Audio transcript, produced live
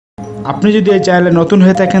আপনি যদি এই চ্যানেলে নতুন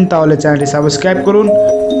হয়ে থাকেন তাহলে চ্যানেলটি সাবস্ক্রাইব করুন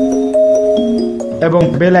এবং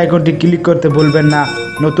বেল আইকনটি ক্লিক করতে ভুলবেন না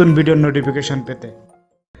নতুন ভিডিওর নোটিফিকেশন পেতে।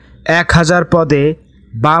 1000 পদে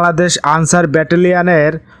বাংলাদেশ আনসার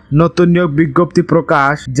ব্যাটালিয়নের নতুন নিয়োগ বিজ্ঞপ্তি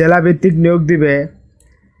প্রকাশ। জেলাভিত্তিক নিয়োগ দিবে।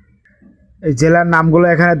 এই জেলার নামগুলো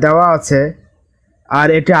এখানে দেওয়া আছে। আর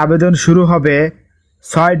এটি আবেদন শুরু হবে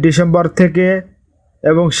 6 ডিসেম্বর থেকে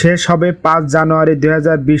এবং শেষ হবে 5 জানুয়ারি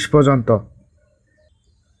 2020 পর্যন্ত।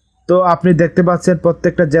 তো আপনি দেখতে পাচ্ছেন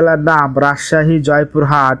প্রত্যেকটা জেলার নাম: রাজশাহী,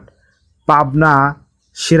 জয়পুরহাট, পাবনা,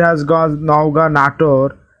 সিরাজগঞ্জ, নওগাঁ, নাটোর,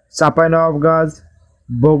 চাঁপাইনবাবগঞ্জ,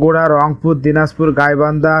 বগুড়া, রংপুর, দিনাজপুর,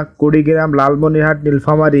 গাইবান্ধা, কুড়িগ্রাম, লালমনিরহাট,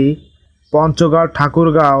 নীলফামারী, পঞ্চগড়,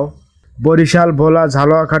 ঠাকুরগাঁও, বরিশাল, ভোলা,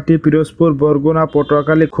 ঝালকাঠি, পিরোজপুর, বরগুনা,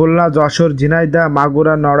 পটুয়াখালী, খুলনা, যশোর, ঝিনাইদহ,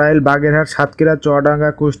 মাগুরা, নড়াইল, বাগেরহাট, সাতক্ষীরা, চুয়াডাঙ্গা,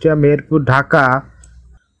 কুষ্টিয়া, মেহেরপুর, ঢাকা,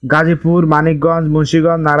 গাজীপুর, মানিকগঞ্জ,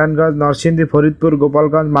 মুন্সিগঞ্জ, নারায়ণগঞ্জ, নরসিংদী, ফরিদপুর,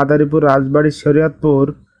 গোপালগঞ্জ, মাদারীপুর, রাজবাড়ী, শরীয়তপুর,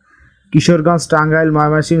 কিশোরগঞ্জ, টাঙ্গাইল,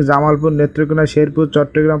 ময়মনসিংহ, জামালপুর, নেত্রকোনা, শেরপুর,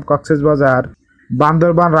 চট্টগ্রাম, কক্সবাজার,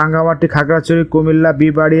 বান্দরবান, রাঙ্গামাটি, খাগড়াছড়ি, কুমিল্লা,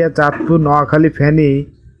 বিবাড়িয়া, চাঁদপুর, নোয়াখালী, ফেনী,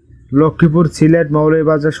 লক্ষ্মীপুর, সিলেট,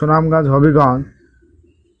 মৌলভীবাজার, সুনামগঞ্জ, হবিগঞ্জ।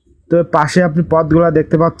 তো পাশে আপনি পদগুলো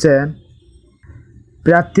দেখতে পাচ্ছেন।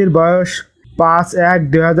 প্রার্থীর বয়স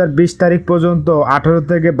 5/1/2020 তারিখ পর্যন্ত 18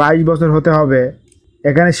 থেকে 22 বছর হতে হবে।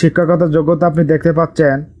 এখানে শিক্ষাগত যোগ্যতা আপনি দেখতে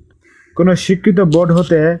পাচ্ছেন। কোনো স্বীকৃত বোর্ড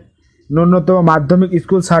হতে ন্যূনতম মাধ্যমিক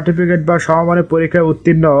স্কুল সার্টিফিকেট বা সমমানের পরীক্ষায়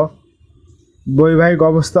উত্তীর্ণ, বৈবাহিক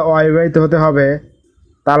অবস্থা অবিবাহিত হতে হবে,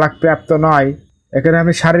 তালাকপ্রাপ্ত নয়। এখানে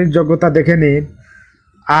আমি শারীরিক যোগ্যতা দেখে নিন।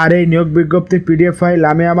 আর এই নিয়োগ বিজ্ঞপ্তির PDF ফাইল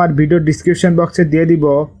আমি আমার ভিডিও ডিসক্রিপশন বক্সে দিয়ে দিব,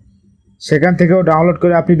 সেখান থেকেও ডাউনলোড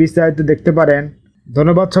করে আপনি বিস্তারিত দেখতে পারেন।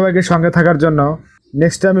 ধন্যবাদ সবাইকে সঙ্গে থাকার জন্য।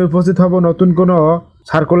 নেক্সট টাইমে উপস্থিত হব নতুন কোনো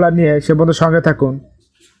সার্কুলার নিয়ে। সে পর্যন্ত সঙ্গে থাকুন।